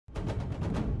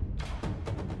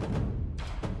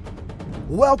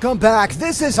Welcome back.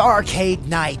 This is Arcade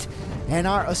Night, and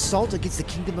our assault against the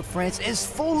Kingdom of France is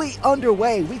fully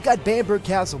underway. We've got Bamburgh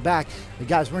Castle back, but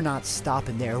guys, we're not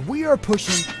stopping there. We are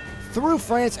pushing through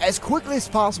France as quickly as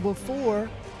possible before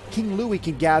King Louis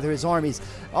can gather his armies.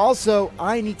 Also,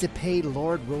 I need to pay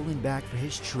Lord Roland back for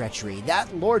his treachery.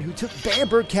 That lord who took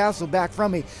Bamburgh Castle back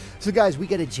from me. So guys, we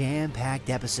got a jam-packed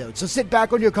episode. So sit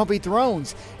back on your comfy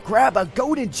thrones, grab a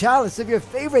golden chalice of your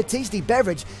favorite tasty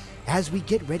beverage as we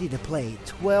get ready to play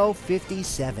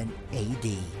 1257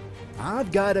 AD.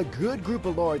 I've got a good group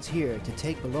of lords here to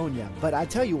take Bologna, but I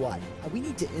tell you what, we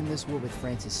need to end this war with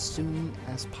France as soon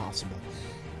as possible.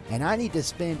 And I need to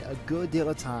spend a good deal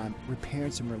of time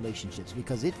repairing some relationships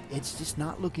because it's just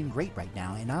not looking great right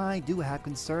now. And I do have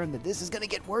concern that this is going to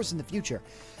get worse in the future.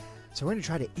 So we're going to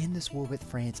try to end this war with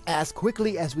France as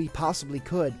quickly as we possibly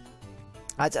could.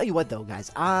 I tell you what though,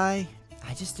 guys, I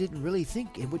just didn't really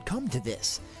think it would come to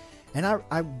this. And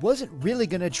I wasn't really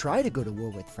going to try to go to war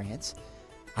with France.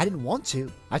 I didn't want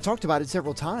to. I talked about it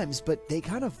several times, but they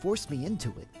kind of forced me into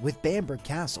it with Bamburgh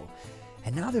Castle.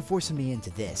 And now they're forcing me into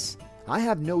this. I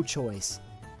have no choice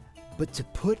but to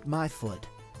put my foot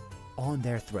on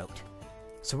their throat.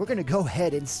 So we're going to go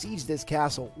ahead and siege this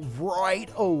castle right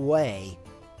away.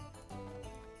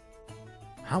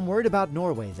 I'm worried about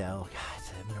Norway, though.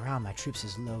 God, the morale of my troops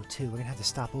is low, too. We're going to have to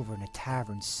stop over in a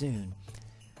tavern soon.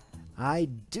 I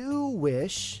do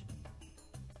wish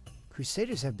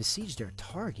Crusaders have besieged their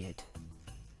target.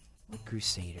 What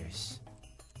Crusaders?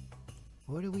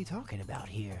 What are we talking about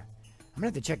here? I'm going to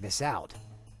have to check this out.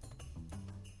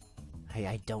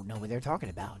 I don't know what they're talking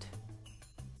about.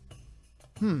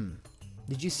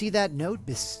 Did you see that note?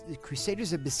 The Crusaders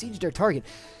have besieged their target.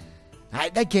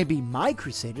 That can't be my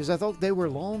Crusaders. I thought they were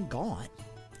long gone.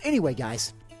 Anyway,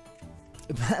 guys,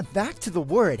 back to the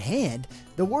war at hand.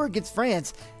 The war against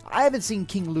France. I haven't seen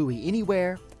King Louis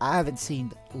anywhere. I haven't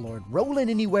seen Lord Roland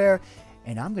anywhere.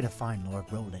 And I'm going to find Lord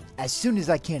Roland as soon as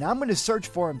I can. I'm going to search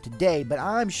for him today, but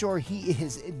I'm sure he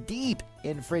is deep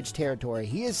in French territory.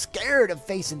 He is scared of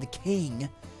facing the king.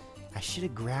 I should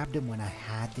have grabbed him when I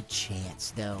had the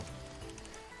chance, though.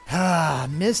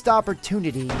 Missed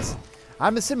opportunities.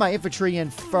 I'm going to send my infantry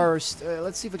in first.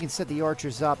 Let's see if we can set the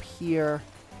archers up here.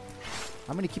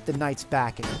 I'm going to keep the knights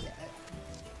back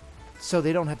so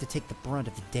they don't have to take the brunt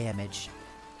of the damage.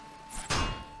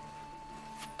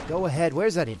 Go ahead.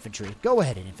 Where's that infantry? Go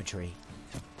ahead, infantry.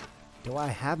 Do I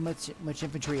have much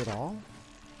infantry at all?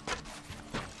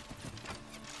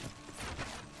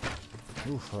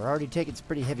 Oof, we're already taking some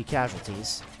pretty heavy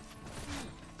casualties.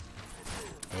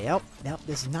 Yep,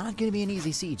 this is not going to be an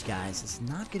easy siege, guys. It's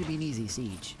not going to be an easy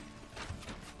siege.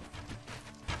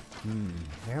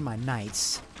 Where are my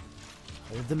knights?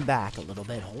 Hold them back a little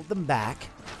bit. Hold them back.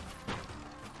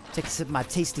 Take a sip of my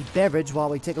tasty beverage while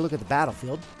we take a look at the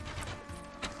battlefield.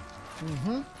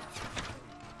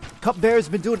 Cupbearer's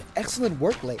been doing excellent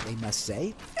work lately, must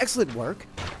say. Excellent work.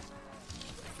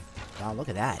 Wow, look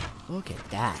at that. Look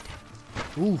at that.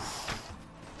 Oof.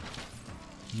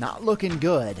 Not looking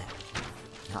good.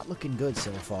 Not looking good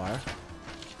so far.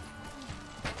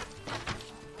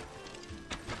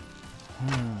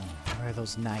 Where are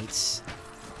those knights?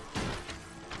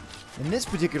 In this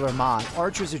particular mod,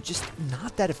 archers are just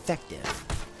not that effective.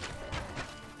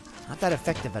 Not that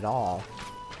effective at all.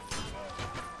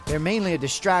 They're mainly a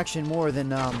distraction more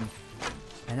than an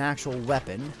actual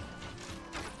weapon.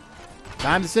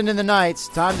 Time to send in the knights.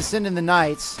 Time to send in the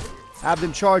knights. Have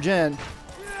them charge in.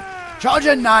 Charge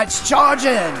in, knights! Charge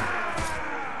in!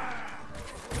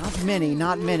 Not many,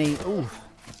 not many. Ooh.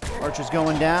 Archers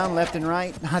going down left and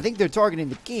right. I think they're targeting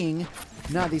the king,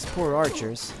 not these poor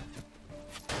archers.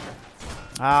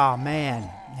 Oh, man.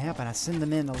 Yep, and I send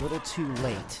them in a little too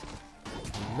late.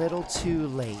 A little too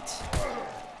late.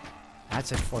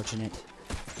 That's unfortunate.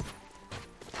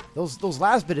 Those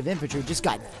last bit of infantry just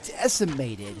got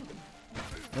decimated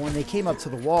when they came up to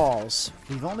the walls.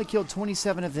 We've only killed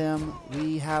 27 of them.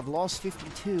 We have lost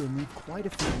 52, and we have quite a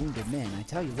few wounded men. I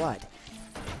tell you what,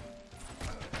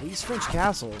 these French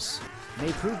castles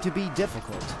may prove to be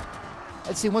difficult.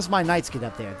 Let's see once my knights get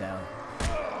up there, though.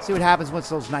 See what happens once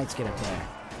those knights get up there.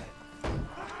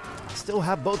 Still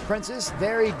have both princes.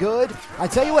 Very good. I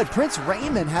tell you what, Prince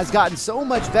Raymond has gotten so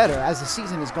much better as the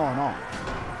season has gone on.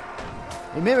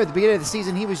 Remember at the beginning of the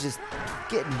season, he was just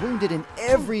getting wounded in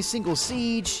every single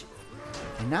siege.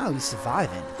 And now he's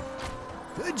surviving.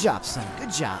 Good job, son.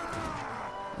 Good job.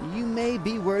 You may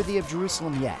be worthy of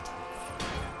Jerusalem yet.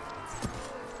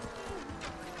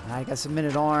 I got some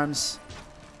men-at-arms.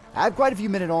 I have quite a few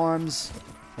men-at-arms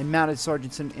and mounted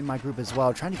sergeants in my group as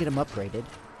well, trying to get them upgraded.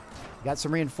 Got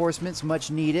some reinforcements, much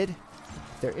needed.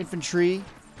 If they're infantry,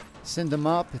 send them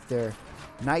up. If they're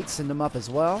Knights, send them up as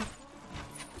well.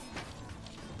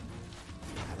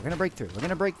 We're going to break through. We're going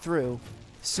to break through.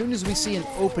 As soon as we see an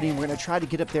opening, we're going to try to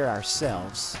get up there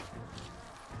ourselves.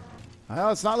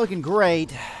 Well, it's not looking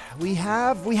great. We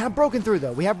have broken through,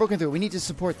 though. We have broken through. We need to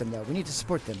support them, though. We need to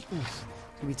support them. Oof.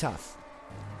 It's going to be tough.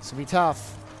 It's going to be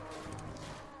tough.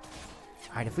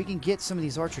 All right, if we can get some of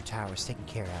these archer towers taken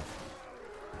care of.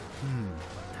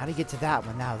 How to get to that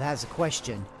one now? That is a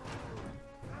question.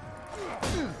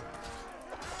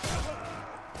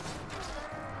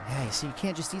 Hey, so you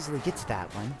can't just easily get to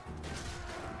that one.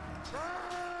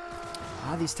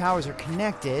 These towers are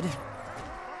connected.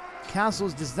 Castle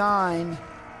is designed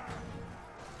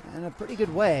in a pretty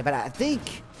good way, but I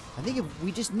think if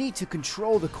we just need to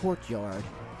control the courtyard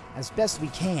as best we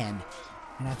can,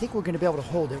 and I think we're going to be able to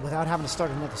hold it without having to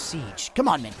start another siege. Come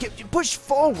on, man. Push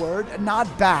forward, not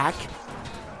back.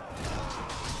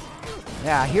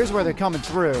 Yeah, here's where they're coming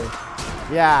through.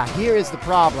 Yeah, here is the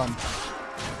problem.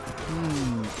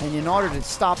 And in order to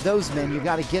stop those men, you've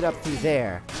got to get up through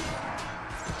there.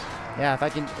 Yeah, if I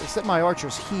can set my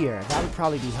archers here, that would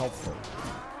probably be helpful.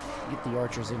 Get the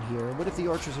archers in here. What if the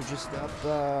archers are just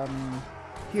up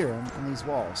here on these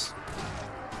walls?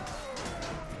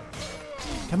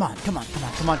 Come on, come on, come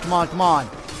on, come on, come on, come on.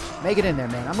 Make it in there,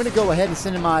 man. I'm going to go ahead and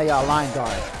send in my Lion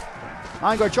Guard.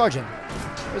 Lion Guard, charge in.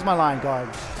 Where's my Lion Guard?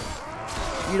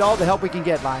 Need all the help we can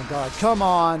get, Lion Guard. Come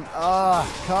on.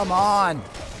 Come on.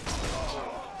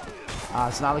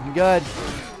 It's not looking good.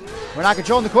 We're not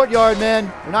controlling the courtyard,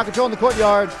 man. We're not controlling the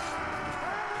courtyard.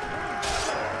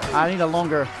 I need a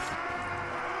longer...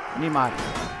 I need my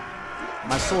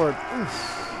sword. Oof.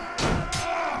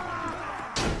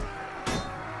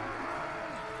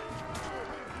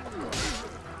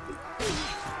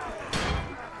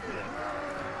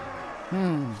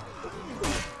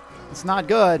 It's not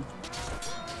good.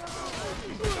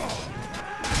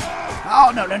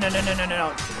 Oh, no, no, no, no, no, no,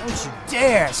 no. Don't you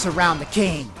dare surround the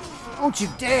king. Don't you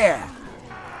dare.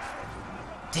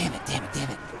 Damn it, damn it, damn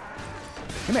it.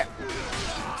 Come here.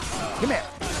 Come here.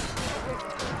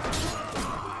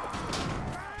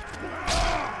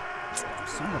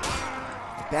 Son of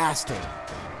a bastard.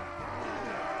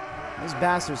 Those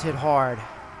bastards hit hard.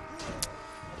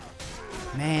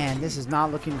 Man, this is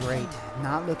not looking great.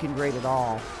 Not looking great at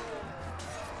all.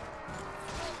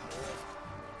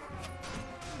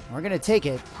 We're going to take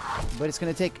it, but it's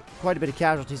going to take quite a bit of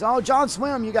casualties. Oh, John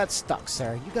Swim, you got stuck,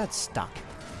 sir. You got stuck.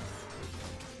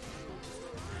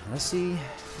 Let's see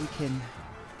if we can...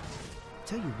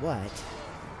 Tell you what.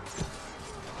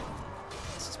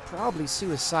 This is probably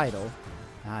suicidal.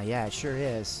 Yeah, it sure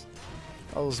is.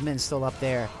 All those men still up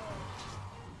there.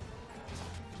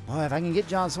 Oh, if I can get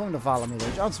John Swim to follow me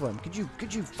there. John Swim, could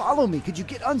you follow me? Could you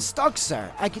get unstuck,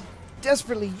 sir? I could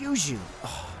desperately use you.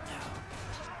 Oh.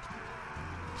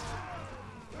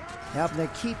 Yep,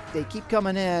 they keep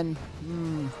coming in.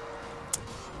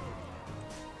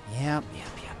 Yep.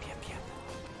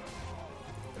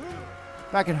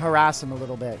 If I can harass him a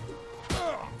little bit.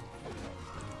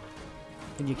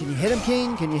 Can you hit him,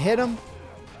 King? Can you hit him?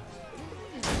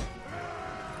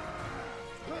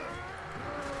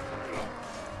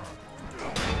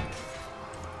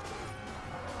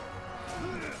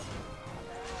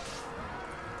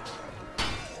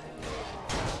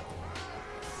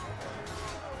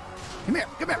 Come here,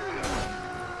 come here.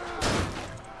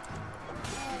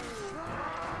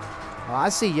 Oh, I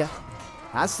see ya.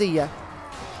 I see ya.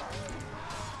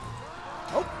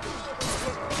 Oh.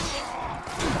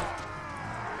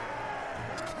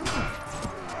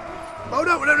 Oh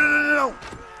no, no, no, no, no, no.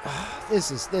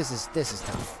 This is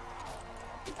tough.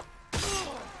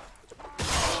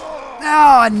 No,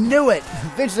 I knew it.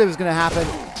 Eventually it was gonna happen.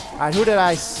 Alright, who did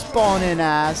I spawn in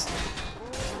as?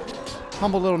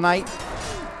 Humble little knight.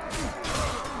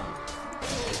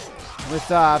 With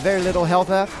very little health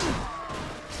left.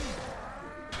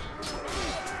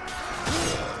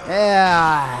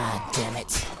 Yeah, damn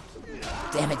it.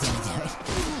 Damn it, damn it, damn it.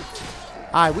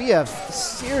 Alright, we have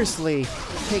seriously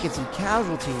taken some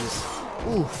casualties.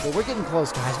 Ooh, but we're getting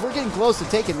close, guys. We're getting close to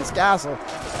taking this castle.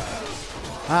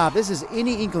 This is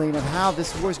any inkling of how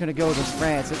this war is going to go against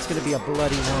France. It's going to be a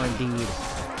bloody war indeed.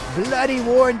 Bloody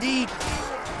war indeed.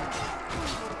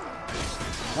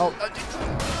 Oh,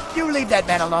 you leave that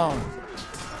man alone.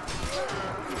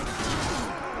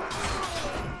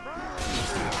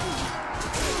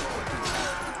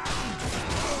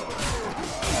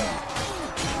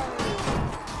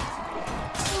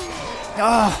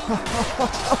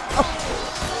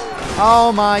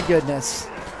 Oh my goodness.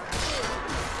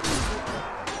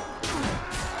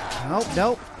 Nope,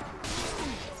 nope.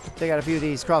 They got a few of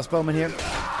these crossbowmen here.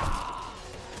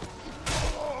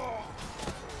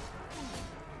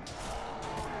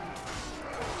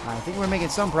 I think we're making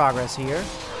some progress here.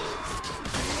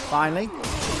 Finally.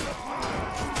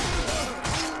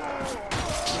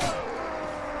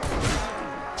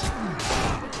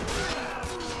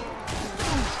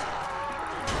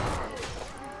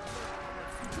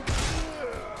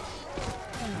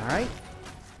 Alright.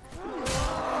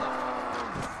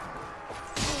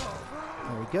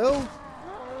 There we go.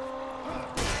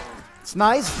 It's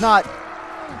nice. It's not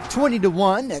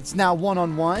 20-1. It's now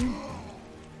 1-on-1.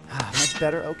 Much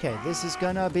better. Okay, this is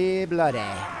gonna be bloody.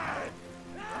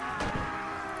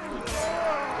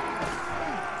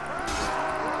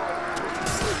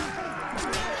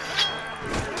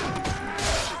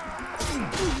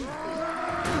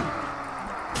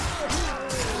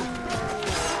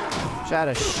 Had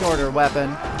a shorter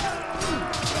weapon.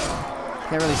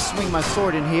 Can't really swing my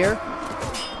sword in here.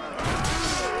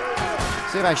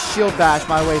 See if I shield bash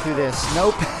my way through this.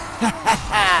 Nope.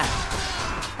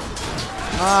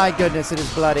 My goodness, it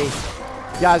is bloody.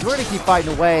 Guys, we're going to keep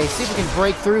fighting away. See if we can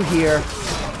break through here.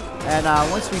 And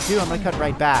once we do, I'm going to cut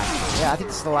right back. Yeah, I think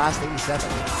this is the last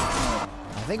 87. I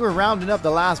think we're rounding up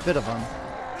the last bit of them.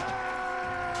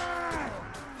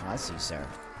 I see, sir.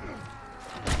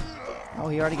 Oh,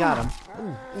 he already got him.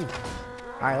 Ooh, ooh.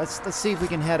 All right, let's see if we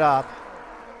can head up.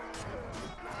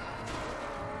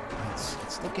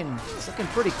 It's looking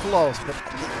pretty close, but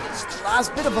it's the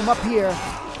last bit of them up here.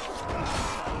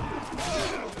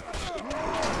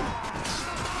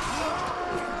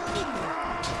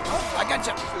 Oh, I got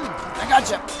you. I got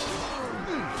you.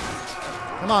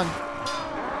 Come on.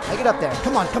 I get up there.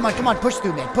 Come on, come on, come on. Push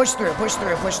through, man. Push through, push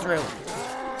through, push through.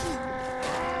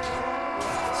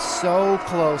 So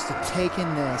close to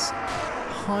taking this.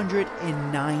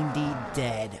 190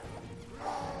 dead.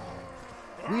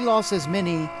 We lost as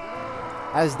many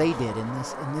as they did in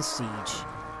this siege.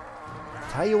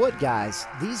 Tell you what, guys,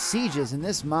 these sieges in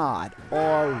this mod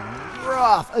are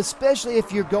rough, especially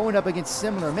if you're going up against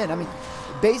similar men. I mean,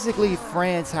 basically,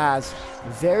 France has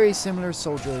very similar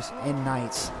soldiers and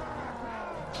knights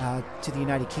to the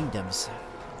United Kingdoms.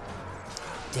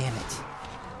 Damn it.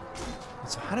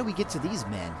 So how do we get to these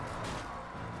men?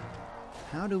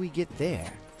 How do we get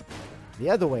there? The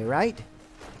other way, right?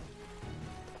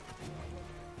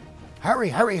 Hurry,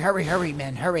 hurry, hurry, hurry,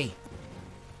 men, hurry.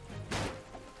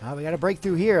 Oh, we gotta break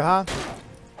through here, huh?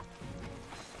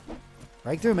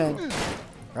 Break through, men.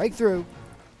 Break through.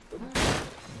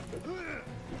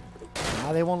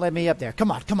 Oh, they won't let me up there. Come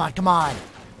on, come on, come on.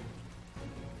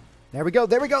 There we go,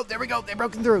 there we go, there we go. They're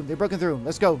broken through. They're broken through.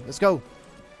 Let's go, let's go.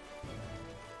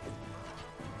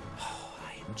 Oh,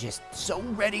 I am just so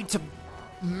ready to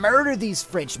murder these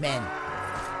Frenchmen.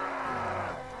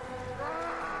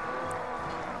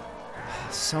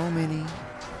 So many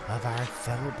of our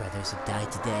fellow brothers have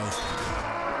died today.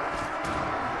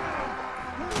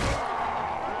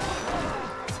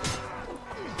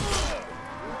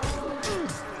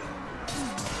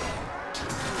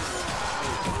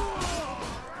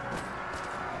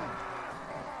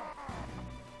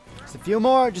 Just a few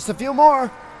more, just a few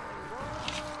more.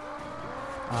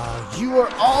 You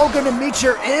are all gonna meet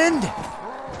your end?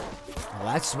 Oh,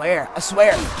 I swear, I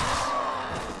swear.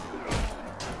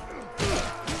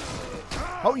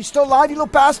 Oh, you still alive, you little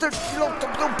bastard? You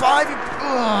little five.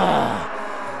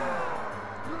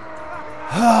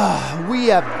 We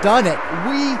have done it.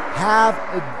 We have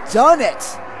done it.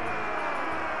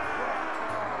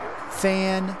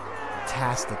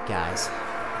 Fantastic, guys.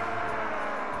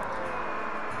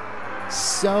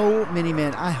 So many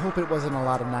men. I hope it wasn't a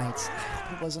lot of knights. I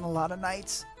hope it wasn't a lot of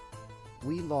knights.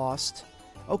 We lost.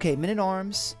 Okay,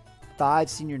 men-at-arms, 5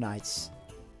 senior knights.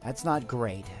 That's not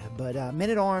great, but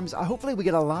men-at-arms, hopefully we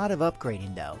get a lot of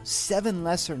upgrading, though. 7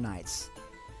 lesser knights.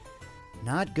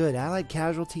 Not good. Allied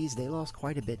casualties, they lost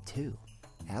quite a bit, too.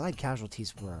 Allied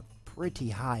casualties were pretty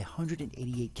high.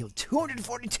 188 killed,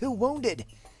 242 wounded.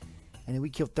 And then we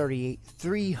killed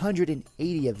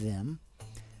 380 of them.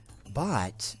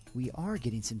 But we are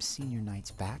getting some senior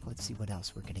knights back. Let's see what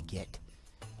else we're going to get.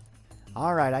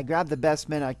 All right, I grabbed the best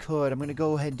men I could. I'm going to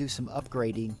go ahead and do some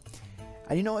upgrading.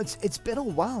 And you know, it's been a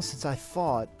while since I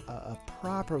fought a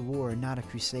proper war, not a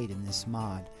crusade in this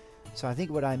mod. So I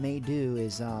think what I may do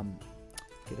is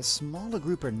get a smaller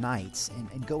group of knights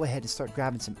and go ahead and start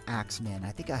grabbing some axemen.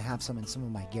 I think I have some in some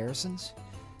of my garrisons.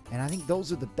 And I think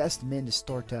those are the best men to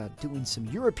start doing some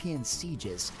European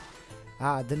sieges.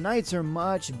 The knights are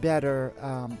much better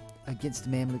against the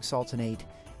Mamluk Sultanate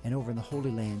and over in the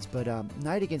Holy Lands. But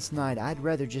knight against knight, I'd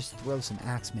rather just throw some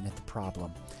axemen at the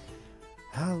problem.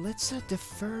 Let's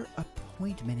defer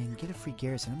appointment and get a free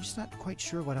garrison. I'm just not quite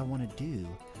sure what I want to do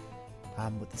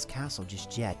with this castle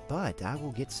just yet, but I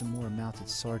will get some more mounted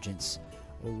sergeants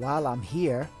while I'm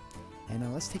here.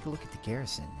 And let's take a look at the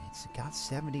garrison. It's got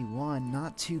 71.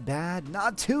 Not too bad.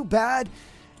 Not too bad.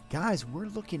 Guys, we're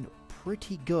looking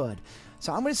pretty good.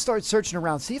 So I'm going to start searching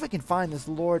around, see if I can find this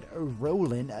Lord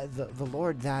Roland, the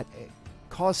Lord that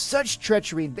caused such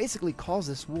treachery and basically caused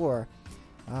this war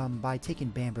by taking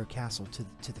Bamburgh Castle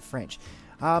to the French.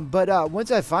 But once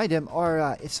I find him,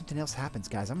 or if something else happens,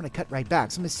 guys, I'm going to cut right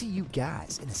back. So I'm going to see you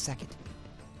guys in a second.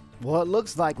 Well, it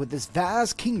looks like with this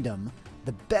vast kingdom,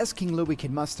 the best King Louis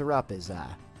can muster up is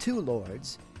 2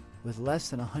 lords with less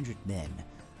than 100 men.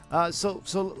 So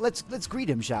let's greet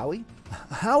him, shall we?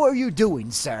 How are you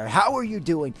doing, sir? How are you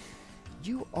doing?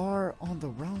 You are on the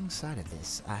wrong side of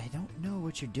this. I don't know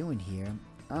what you're doing here.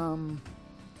 I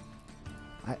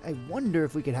wonder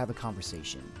if we could have a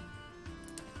conversation.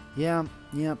 Yeah.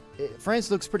 France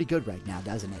looks pretty good right now,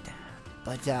 doesn't it?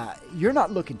 But you're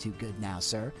not looking too good now,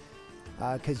 sir.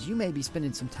 Because you may be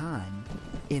spending some time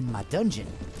in my dungeon.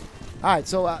 Alright,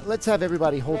 so let's have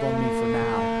everybody hold on me for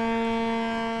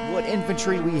now. What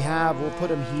infantry we have, we'll put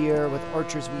them here. What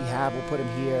archers we have, we'll put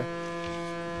them here.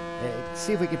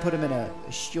 See if we can put them in a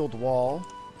shield wall.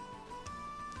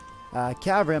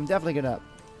 Cavalry, I'm definitely going to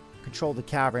control the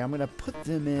cavalry. I'm going to put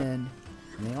them in,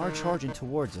 and they are charging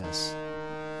towards us.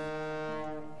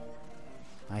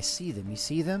 I see them. You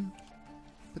see them?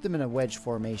 Put them in a wedge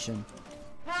formation.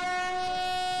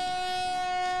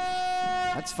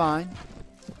 That's fine.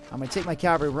 I'm going to take my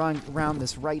cavalry around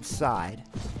this right side.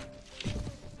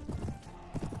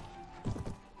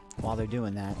 While they're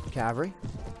doing that, cavalry.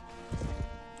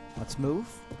 Let's move.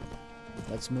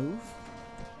 Let's move.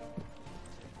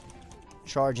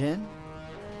 Charge in.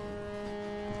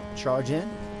 Charge in.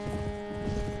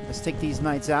 Let's take these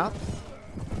knights out.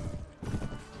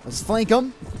 Let's flank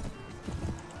them.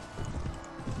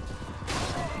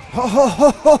 Ho ho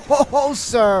ho ho ho ho,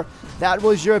 sir! That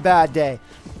was your bad day.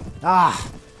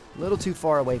 Ah, a little too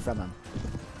far away from him.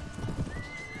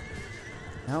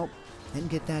 Nope, didn't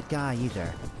get that guy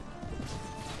either.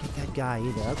 Get that guy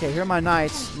either. Okay, here are my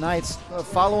knights. Knights,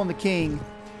 following the king.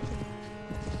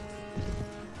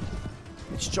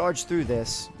 Let's charge through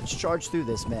this. Let's charge through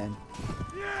this, man.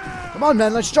 Come on,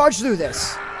 man. Let's charge through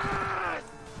this.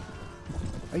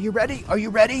 Are you ready? Are you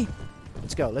ready?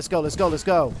 Let's go. Let's go. Let's go. Let's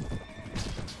go.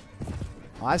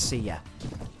 Oh, I see ya.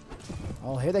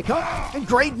 Oh, here they come. In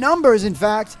great numbers, in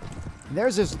fact. And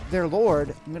there's their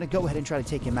lord. I'm going to go ahead and try to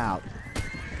take him out.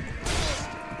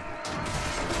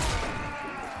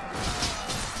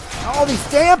 All these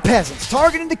damn peasants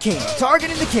targeting the king.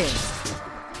 Targeting the king.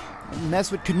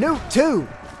 Mess with Canute, too.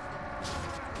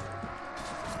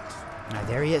 Ah,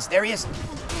 there he is. There he is.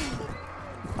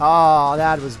 Oh,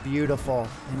 that was beautiful.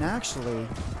 And actually,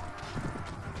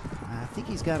 I think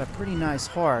he's got a pretty nice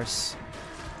horse.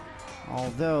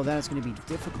 Although, that is going to be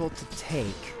difficult to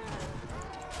take.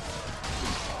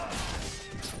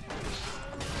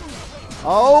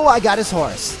 Oh, I got his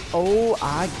horse. Oh,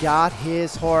 I got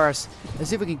his horse. Let's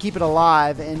see if we can keep it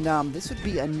alive. And this would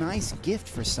be a nice gift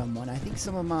for someone. I think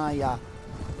some of my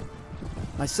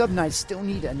my sub-knights still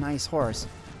need a nice horse.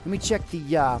 Let me check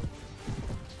the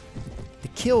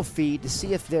kill feed to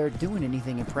see if they're doing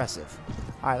anything impressive.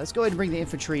 Alright, let's go ahead and bring the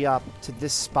infantry up to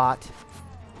this spot.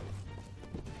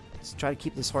 Let's try to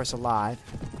keep this horse alive.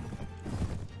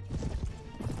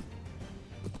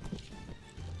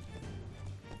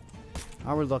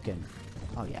 How we're looking?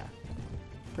 Oh yeah.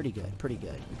 Pretty good, pretty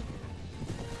good.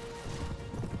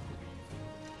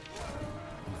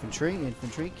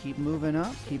 Infantry, keep moving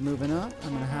up, keep moving up. I'm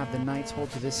going to have the knights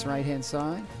hold to this right-hand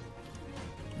side.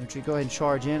 Infantry, go ahead and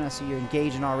charge in. I see you're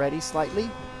engaging already, slightly.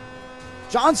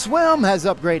 John Swim has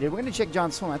upgraded. We're going to check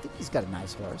John Swim. I think he's got a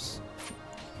nice horse.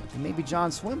 And maybe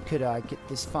John Swim could get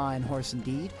this fine horse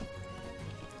indeed.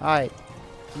 Alright.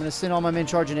 I'm going to send all my men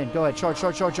charging in. Go ahead, charge,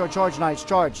 charge, charge, charge, charge, knights,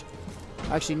 charge.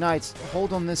 Actually, knights,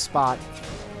 hold on this spot.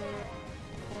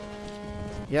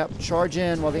 Yep, charge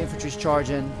in while the infantry's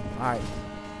charging. Alright.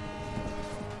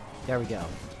 There we go.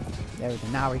 There we go.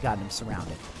 Now we got him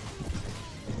surrounded.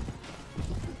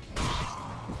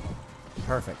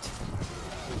 Perfect.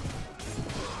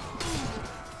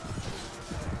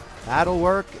 That'll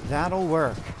work. That'll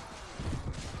work.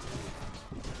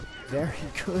 Very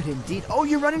good indeed. Oh,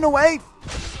 you're running away?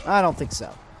 I don't think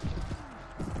so.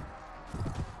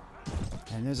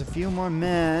 And there's a few more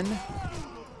men.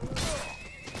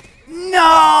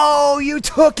 No! You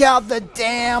took out the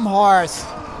damn horse!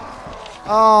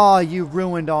 Oh, you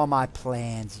ruined all my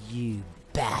plans, you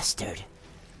bastard.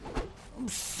 I'm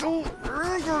so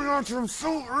angry at you. I'm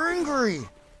so angry.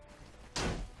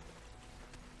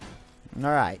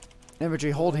 Alright. Infantry,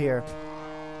 hold here.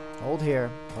 Hold here.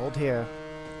 Hold here.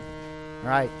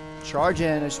 Alright. Charge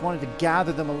in. I just wanted to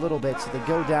gather them a little bit so they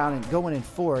go down and go in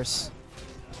force.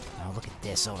 Oh, look at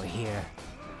this over here.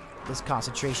 This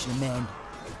concentration of men.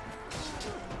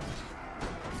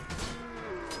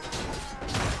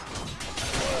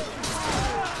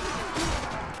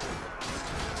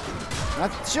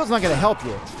 That shield's not going to help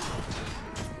you.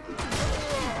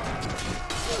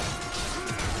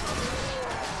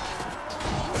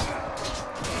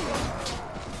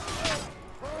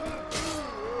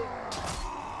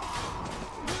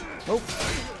 Oh.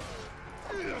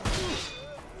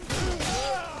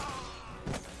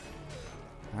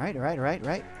 All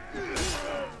right.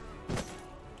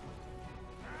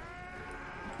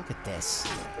 Look at this.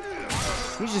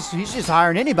 He's just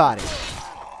hiring anybody.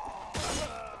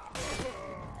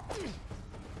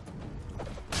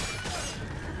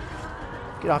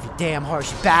 Get off your damn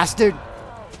horse, you bastard.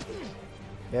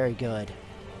 Very good.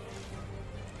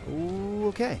 Ooh,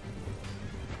 okay.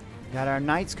 Got our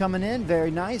knights coming in. Very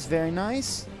nice, very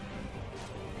nice.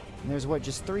 And there's, what,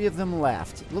 just 3 of them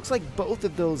left. It looks like both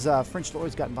of those French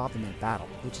lords got involved in that battle,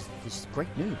 which is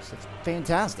great news. That's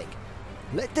fantastic.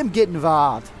 Let them get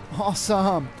involved.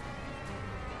 Awesome.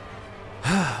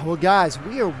 Well, guys,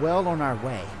 we are well on our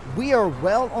way. We are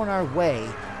well on our way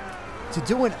to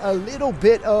doing a little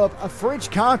bit of a French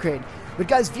conquering. But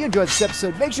guys, if you enjoyed this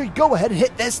episode, make sure you go ahead and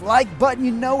hit this like button.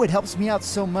 You know it helps me out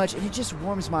so much, and it just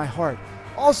warms my heart.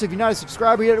 Also, if you're not a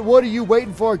subscriber yet, what are you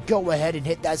waiting for? Go ahead and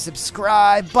hit that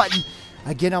subscribe button.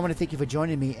 Again, I want to thank you for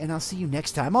joining me, and I'll see you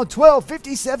next time on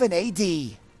 1257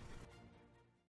 AD.